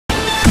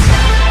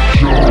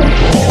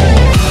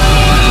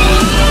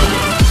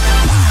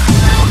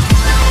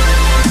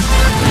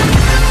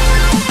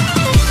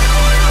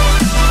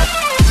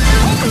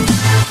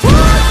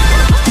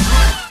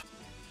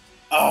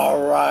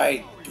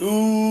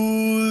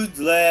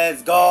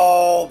let's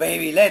go,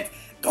 baby, let's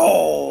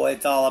go.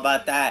 It's all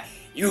about that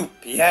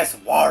UPS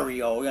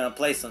Wario. We're gonna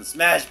play some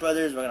Smash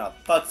Brothers. We're gonna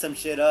fuck some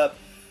shit up.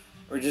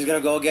 We're just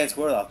gonna go against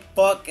where the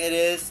fuck it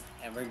is,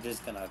 and we're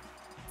just gonna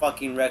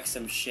fucking wreck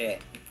some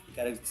shit. We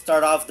gotta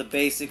start off the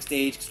basic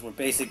stage because we're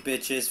basic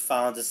bitches.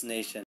 Final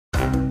destination.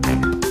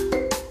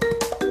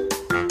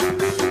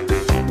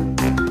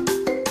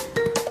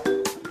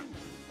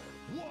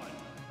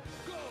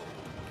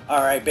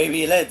 Alright,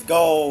 baby, let's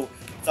go.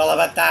 It's all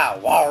about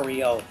that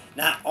Wario.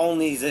 Not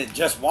only is it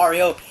just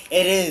Wario,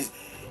 it is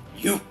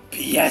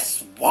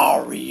UPS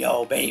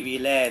Wario, baby.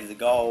 Let's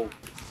go.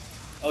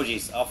 Oh,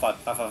 jeez. Oh, fuck.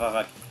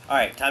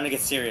 Alright, time to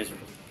get serious.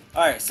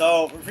 Alright,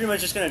 so we're pretty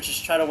much just gonna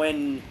try to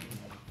win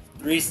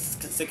 3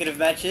 consecutive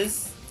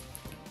matches.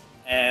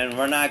 And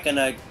we're not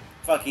gonna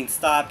fucking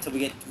stop till we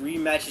get 3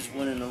 matches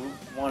one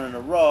in a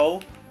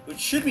row. Which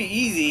should be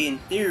easy in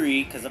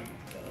theory, because I'm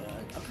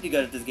pretty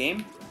good at this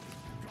game.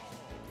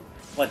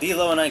 What, these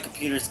level 9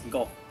 computers can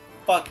go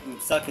fucking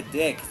suck a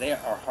dick, because they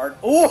are hard.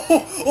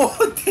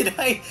 Oh, did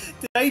I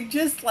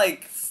just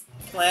like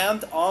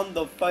slammed on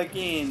the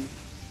fucking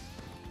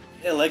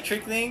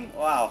electric thing?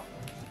 Wow.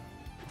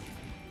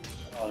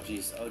 Oh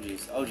jeez, oh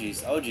jeez, oh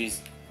jeez, oh jeez.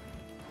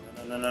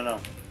 No.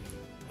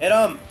 Hit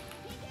him!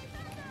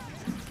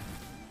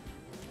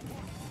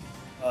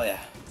 Oh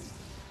yeah.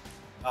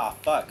 Oh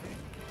fuck.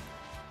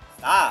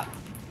 Stop!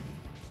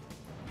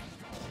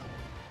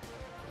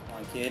 Come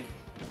on, kid.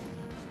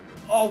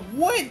 Oh,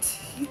 what?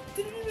 He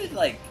didn't even,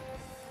 like,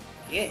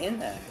 get in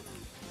there.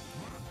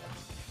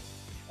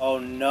 Oh,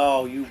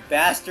 no, you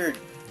bastard.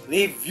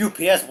 Leave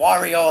UPS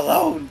Wario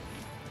alone.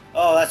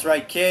 Oh, that's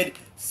right, kid.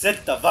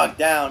 Sit the fuck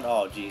down.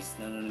 Oh, jeez.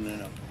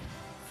 No.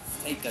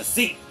 Take a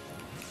seat.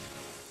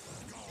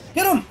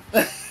 Get him.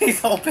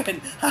 He's open.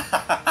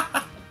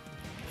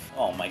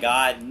 Oh, my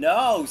God.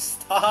 No,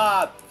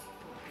 stop.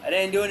 I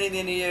didn't do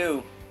anything to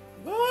you.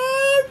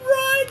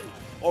 Run.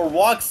 Or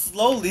walk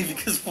slowly,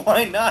 because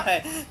why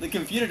not? The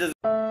computer doesn't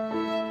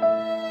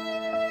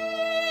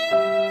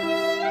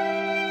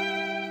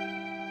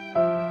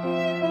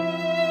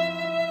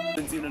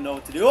seem to know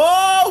what to do.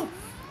 Oh!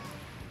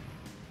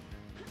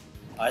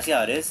 I see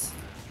how it is.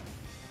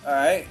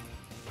 Alright.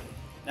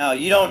 Now,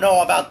 you don't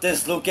know about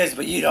this, Lucas,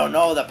 but you don't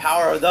know the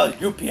power of the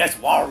UPS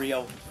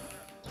Wario.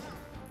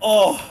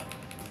 Oh!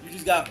 You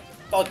just got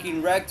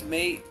fucking wrecked,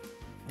 mate.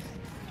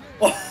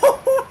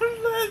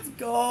 Let's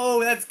go!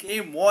 That's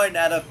game 1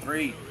 out of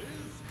 3.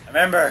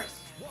 Remember,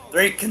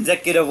 3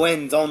 consecutive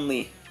wins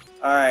only.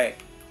 Alright,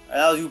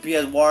 that was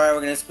UPS Wario.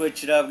 We're gonna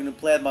switch it up. We're gonna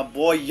play with my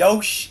boy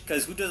Yoshi,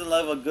 because who doesn't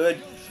love a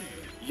good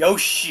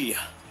Yoshi?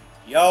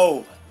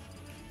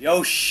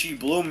 Yoshi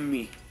bloom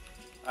me.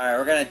 Alright,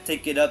 we're gonna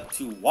take it up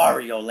to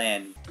Wario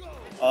Land.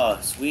 Oh,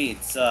 sweet.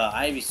 It's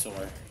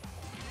Ivysaur.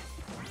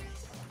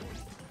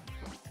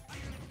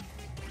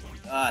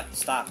 Ah,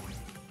 stop.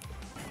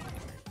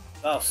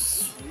 Oh,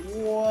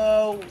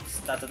 whoa!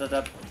 Stop.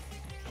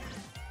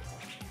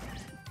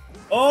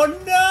 Oh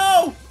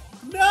no!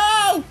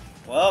 No!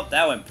 Well,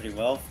 that went pretty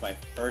well for my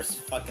first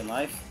fucking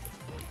life.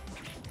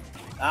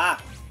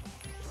 Ah!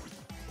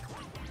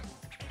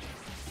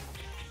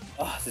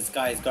 Oh, this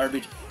guy is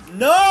garbage.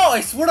 No!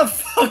 I swear to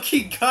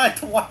fucking God,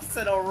 twice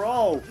in a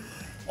row!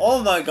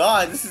 Oh my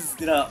God, this is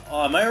gonna...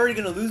 Oh, am I already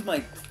gonna lose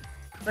my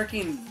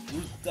freaking,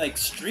 like,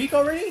 streak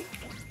already?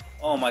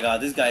 Oh my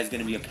God, this guy is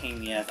gonna be a pain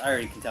in the ass. I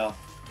already can tell.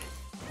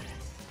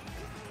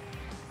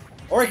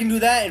 Or I can do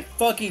that and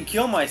fucking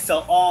kill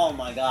myself. Oh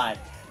my God.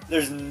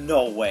 There's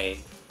no way.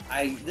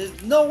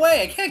 There's no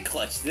way. I can't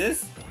clutch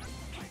this.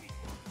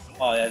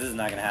 Oh yeah, this is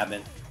not gonna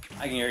happen.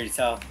 I can already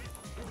tell.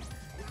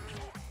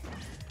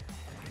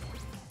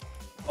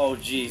 Oh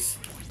jeez.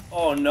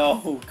 Oh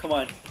no. Come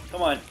on,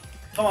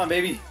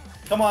 baby.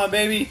 Come on,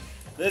 baby.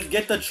 Let's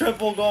get the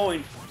triple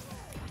going.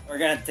 We're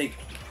gonna take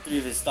 3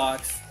 of his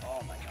stocks.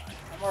 Oh my God.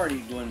 I'm already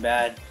doing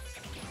bad.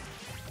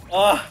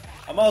 I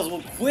might as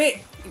well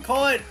quit and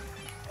call it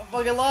a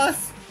fucking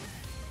loss.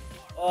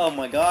 Oh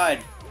my God.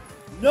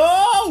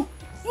 No!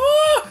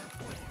 Ah!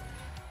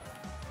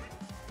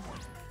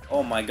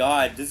 Oh my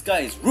God, this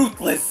guy is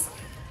ruthless.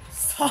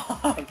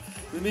 Stop.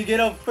 Let me get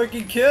a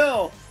freaking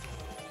kill.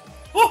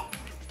 Oh!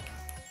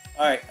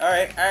 Alright.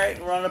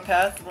 We're on a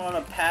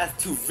path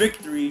to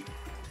victory.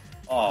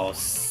 Oh,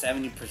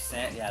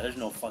 70%. Yeah, there's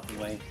no fucking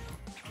way.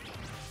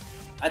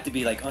 I have to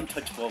be like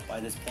untouchable by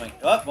this point.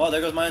 Oh, well,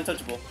 there goes my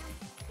untouchable.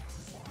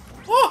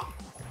 Oh!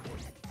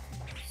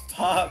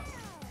 Stop.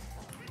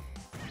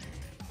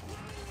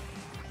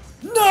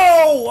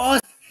 No!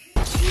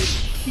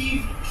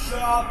 Keep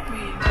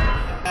dropping.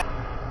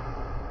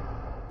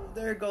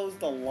 There goes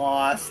the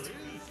lost.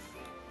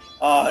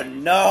 Oh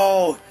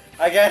no!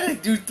 I gotta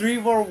do 3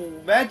 more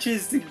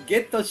matches to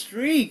get the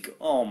streak.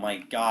 Oh my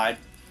God.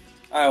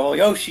 Alright, well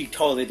Yoshi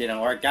totally didn't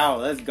work out.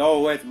 Let's go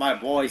with my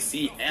boy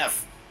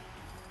CF.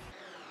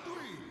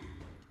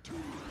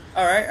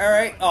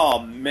 Alright. Oh,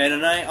 Meta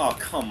Knight. Oh,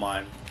 come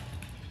on.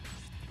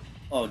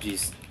 Oh,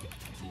 jeez.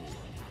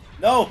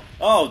 No!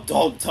 Oh,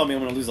 don't tell me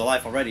I'm gonna lose a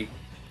life already.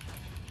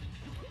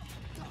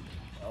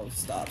 Oh,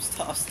 stop.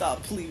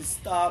 Please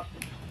stop.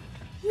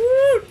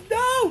 Woo,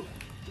 no!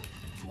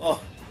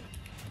 Oh.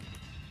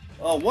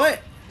 Oh, what?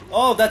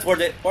 Oh, that's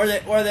worth it. Worth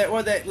it, worth it,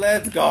 worth it.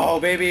 Let's go,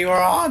 baby.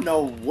 We're on the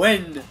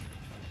win.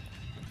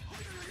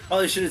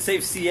 Probably should have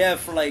saved CF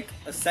for like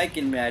a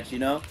second match, you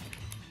know?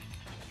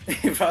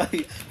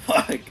 Probably,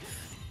 fuck.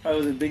 Probably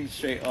wasn't being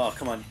straight. Oh,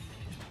 come on.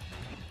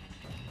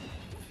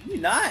 Can you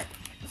not?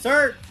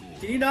 Sir,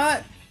 can you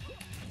not?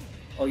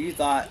 Oh, you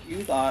thought.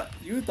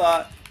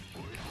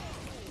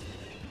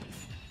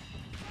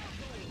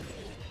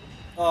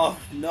 Oh,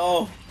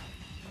 no.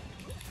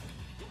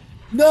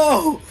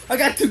 No! I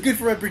got too good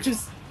for red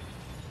bridges.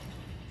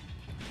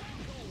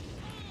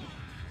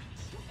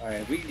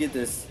 Alright, we can get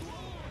this.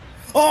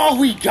 Oh,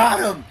 we got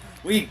him!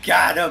 We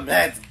got him!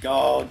 Let's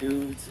go,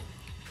 dudes.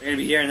 We're gonna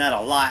be hearing that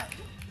a lot.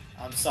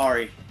 I'm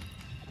sorry.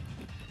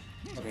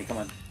 Okay, come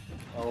on.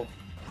 Oh.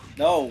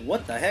 No,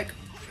 what the heck?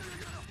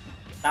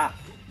 Ah,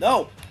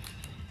 no!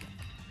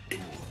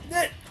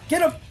 Get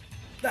him!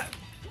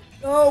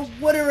 Oh,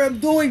 whatever I'm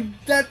doing,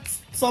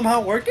 that's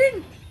somehow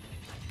working?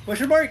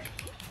 Question mark?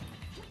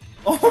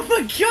 Oh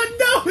my god,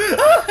 no!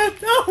 Ah,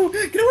 no!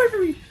 Get away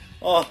from me!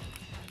 Oh.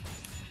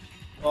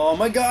 Oh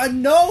my god,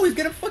 no! He's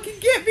gonna fucking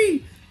get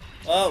me!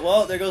 Oh,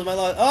 well, there goes my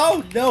life.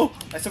 Oh, no!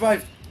 I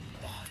survived.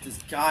 Oh, this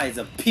guy is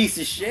a piece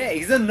of shit.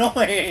 He's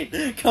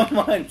annoying. Come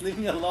on, leave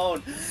me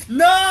alone.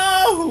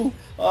 No!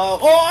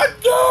 Oh,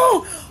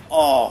 no!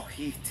 Oh,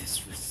 he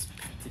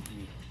disrespected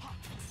me.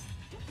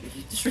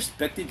 He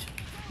disrespected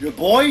your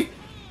boy?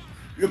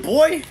 Your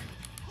boy?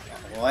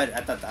 Oh, I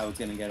thought I was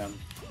gonna get him.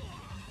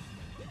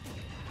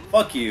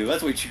 Fuck you.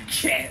 That's what you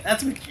get.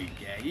 That's what you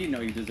get. You know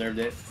you deserved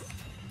it.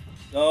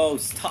 Oh,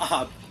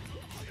 stop.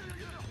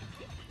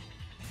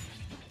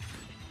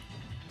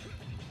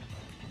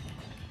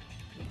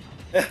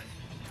 Yeah.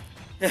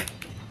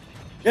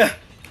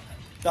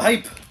 The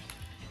hype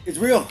is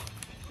real.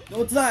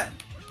 No, it's not.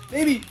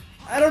 Maybe.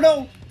 I don't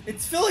know.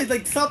 It's feeling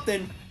like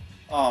something.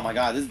 Oh my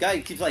god. This guy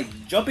keeps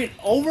like jumping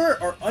over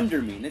or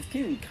under me. And it's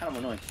getting kind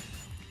of annoying.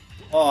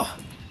 Oh.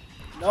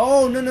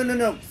 No, no, no, no,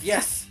 no.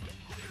 Yes.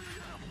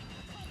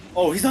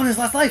 Oh, he's on his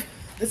last life.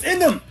 Let's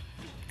end him.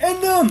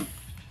 End him.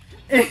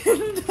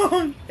 End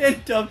him.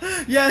 End him.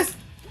 Yes.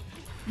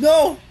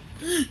 No.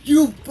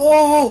 You.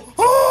 Oh.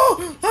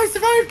 Oh. I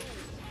survived.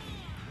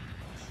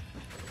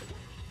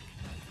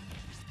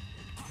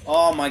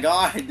 Oh my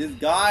god. This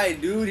guy,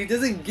 dude. He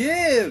doesn't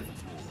give.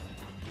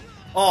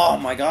 Oh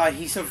my god.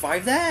 He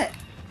survived that.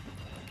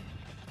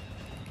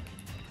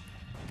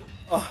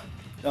 Oh.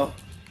 No.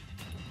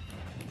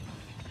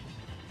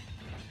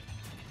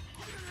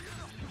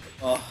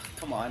 Oh.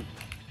 Come on.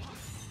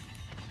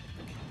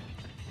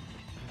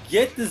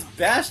 Get this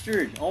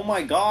bastard! Oh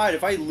my god,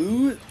 if I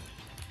lose,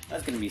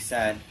 that's gonna be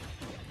sad.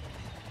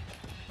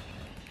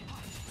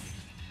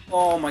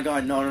 Oh my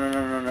god, no, no,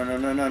 no, no, no, no,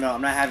 no, no, no,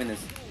 I'm not having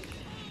this.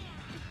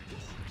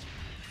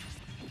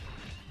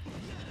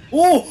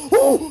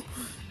 Oh!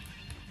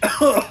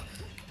 Oh!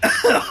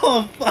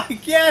 Oh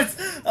fuck, yes!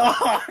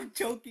 Oh, I'm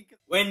choking.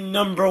 Win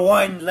number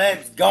 1,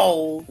 let's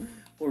go!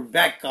 We're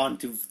back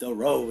onto the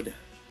road.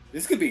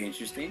 This could be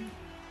interesting.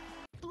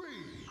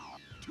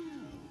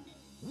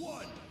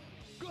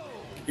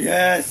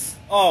 Yes!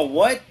 Oh,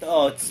 what?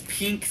 Oh, it's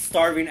pink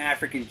starving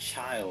African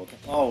child.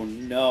 Oh,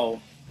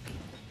 no.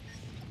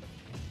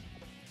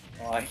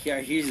 Oh,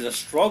 he's a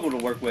struggle to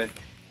work with.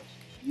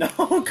 No,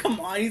 come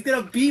on, he's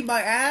gonna beat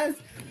my ass!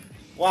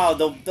 Wow,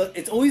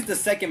 it's always the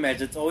second match.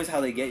 It's always how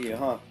they get you,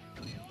 huh?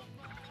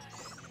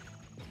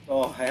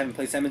 Oh, I haven't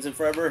played Simon's in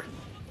forever.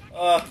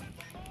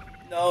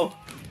 No.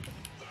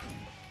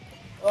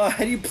 How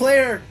do you play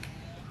her?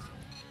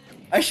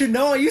 I should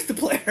know, I used to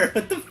play her.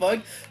 What the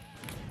fuck?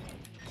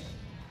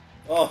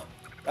 Oh,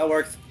 that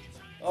works.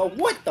 Oh,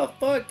 what the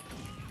fuck?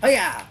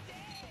 Hiya!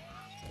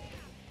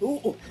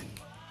 Oh,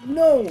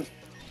 no!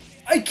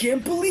 I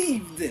can't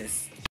believe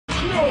this! No!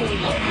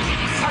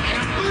 I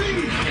can't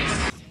believe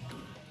this!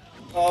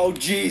 Oh,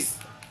 jeez!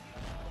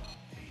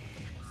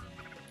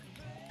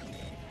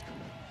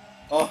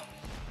 Oh,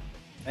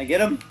 can I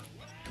get him?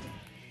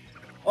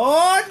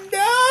 Oh,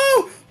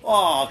 no!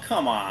 Oh,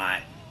 come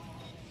on.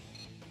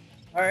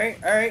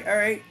 Alright, alright,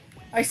 alright.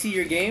 I see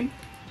your game.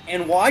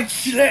 And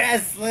watch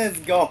this! Let's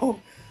go!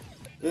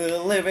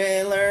 Live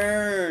and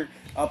learn!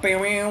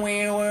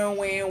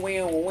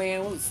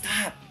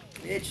 Stop,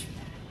 bitch!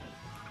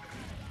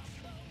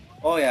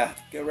 Oh yeah,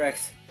 get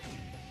wrecked.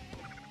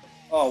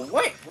 Oh,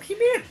 wait! He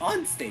made it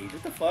on stage.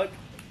 What the fuck?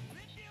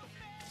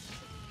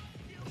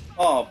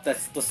 Oh,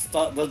 that's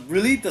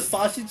really? The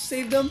sausage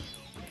saved him?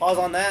 Pause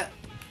on that.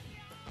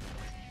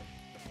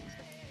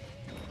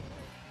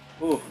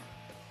 Ooh.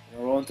 We're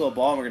gonna roll into a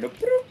ball and we're gonna...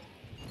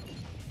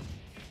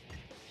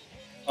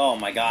 Oh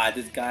my god,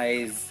 this guy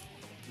is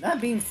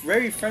not being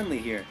very friendly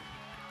here.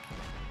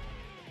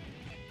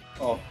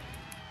 Oh.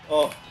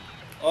 Oh.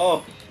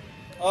 Oh.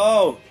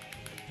 Oh.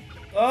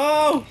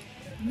 Oh.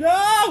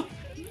 No!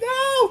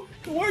 No!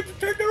 The words have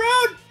turned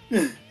around!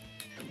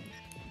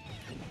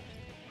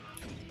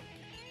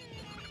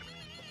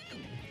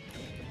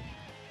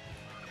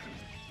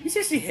 We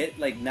seriously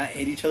not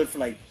hit each other for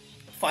like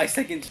 5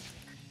 seconds.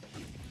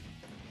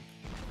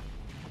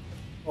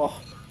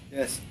 Oh,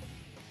 yes.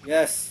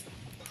 Yes.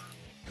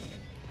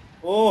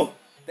 Oh,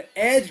 the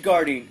edge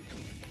guarding.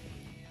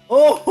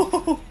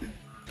 Oh,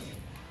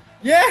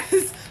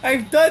 yes!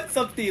 I've done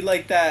something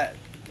like that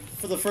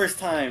for the first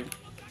time.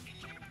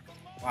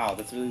 Wow,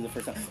 that's really the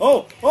first time.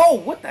 Oh, oh,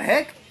 what the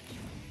heck?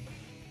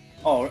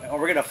 Oh, are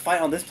we gonna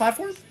fight on this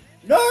platform?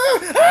 No!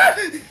 Ah!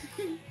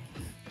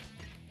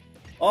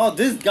 Oh,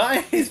 this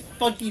guy is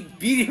fucking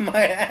beating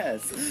my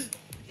ass.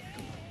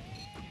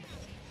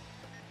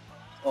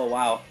 Oh,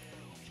 wow.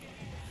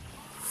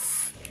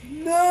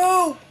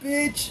 No,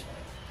 bitch.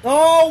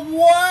 Oh,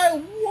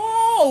 what?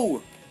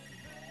 Whoa!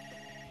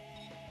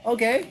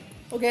 Okay,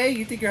 okay,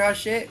 you think you're hot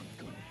shit?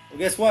 Well,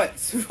 guess what?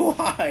 So do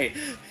I.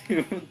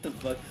 What the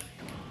fuck?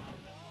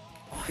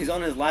 Oh, he's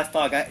on his last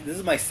stock. This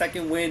is my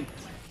second win.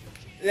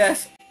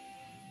 Yes.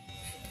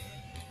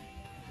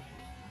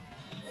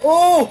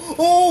 Oh,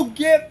 oh,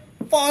 get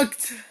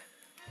fucked.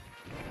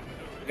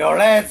 Yo,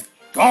 let's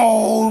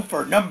go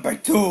for number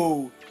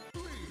 2.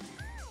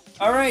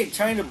 Alright,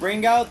 trying to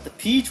bring out the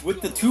peach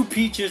with the 2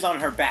 peaches on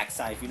her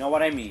backside, if you know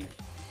what I mean.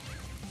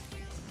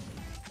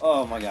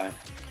 Oh my god.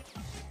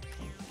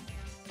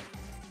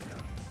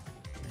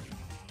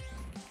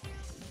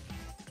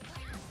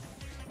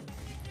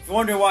 If you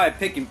wonder why I'm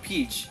picking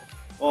Peach,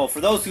 well,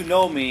 for those who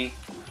know me,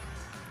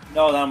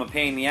 know that I'm a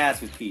pain in the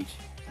ass with Peach.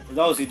 For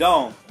those who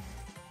don't,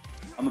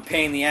 I'm a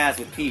pain in the ass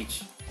with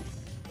Peach.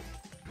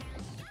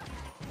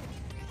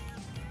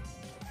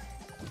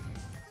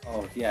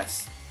 Oh,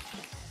 yes.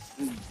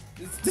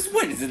 This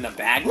win is in the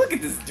bag. Look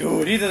at this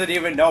dude. He doesn't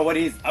even know what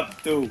he's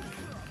up to.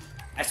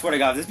 I swear to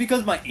God, this is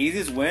because my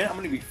easiest win, I'm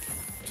going to be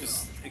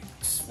just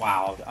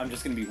wowed. I'm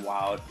just going to be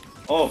wowed.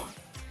 Oh.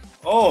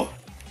 Oh.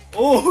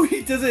 Oh,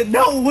 he doesn't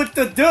know what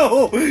to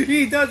do.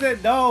 He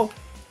doesn't know.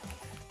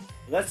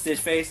 That's Stitch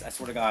Face. I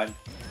swear to God.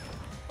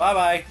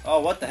 Bye-bye. Oh,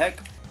 what the heck?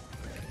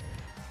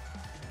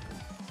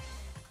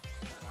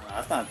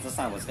 That's not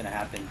what's going to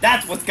happen.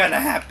 That's what's going to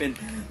happen.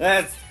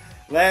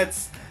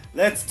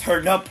 Let's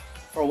turn up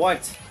for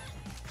what?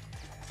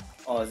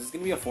 Oh, is this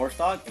gonna be a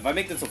 4-stock? If I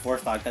make this a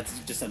 4-stock, that's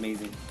just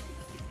amazing.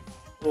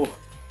 Oh,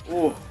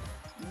 oh,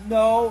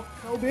 no,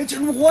 no, bitch,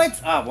 and what?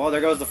 Ah, well,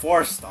 there goes the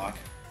 4-stock.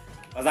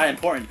 That's not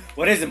important.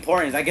 What is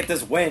important is I get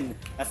this win.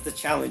 That's the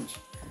challenge.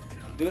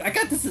 Dude, I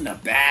got this in the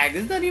bag.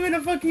 This is not even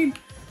a fucking,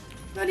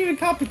 not even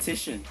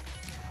competition.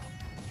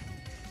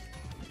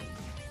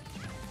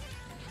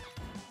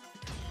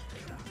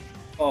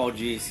 Oh,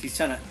 jeez, he's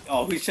trying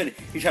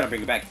to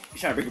bring it back.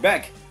 He's trying to bring it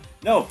back.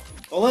 No,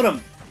 don't let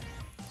him.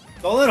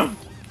 Don't let him.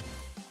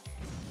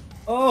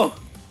 Oh,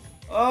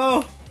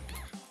 oh,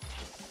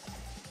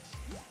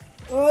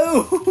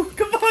 oh,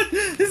 come on.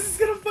 This is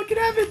gonna fucking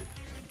happen.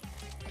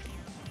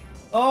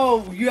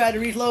 Oh, you had to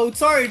reload.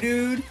 Sorry,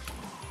 dude.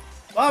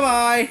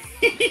 Bye-bye.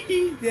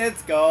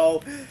 Let's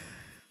go.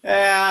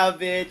 Yeah,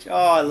 bitch. Oh,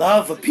 I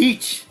love a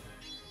Peach.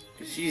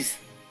 She's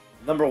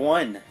number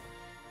 1.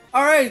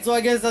 Alright, so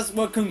I guess that's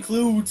what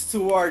concludes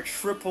to our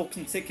triple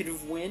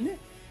consecutive win.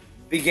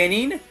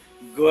 Beginning,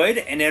 good,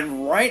 and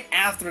then right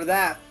after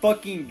that,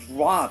 fucking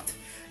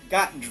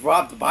got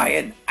dropped by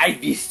an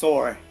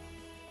Ivysaur.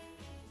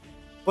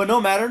 But no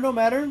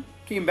matter,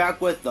 came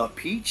back with the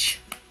Peach,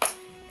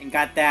 and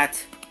got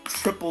that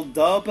triple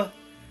dub.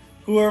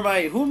 Who are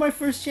my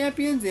first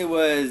champions? It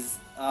was,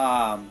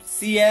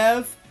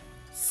 CF,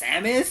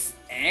 Samus,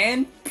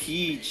 and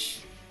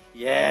Peach.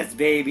 Yes,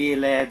 baby,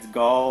 let's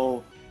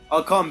go.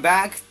 I'll come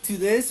back to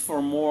this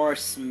for more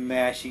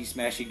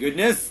smashy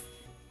goodness.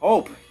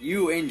 Hope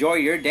you enjoy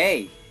your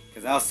day,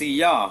 because I'll see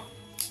y'all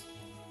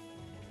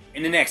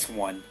in the next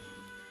one.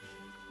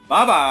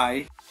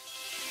 Bye-bye.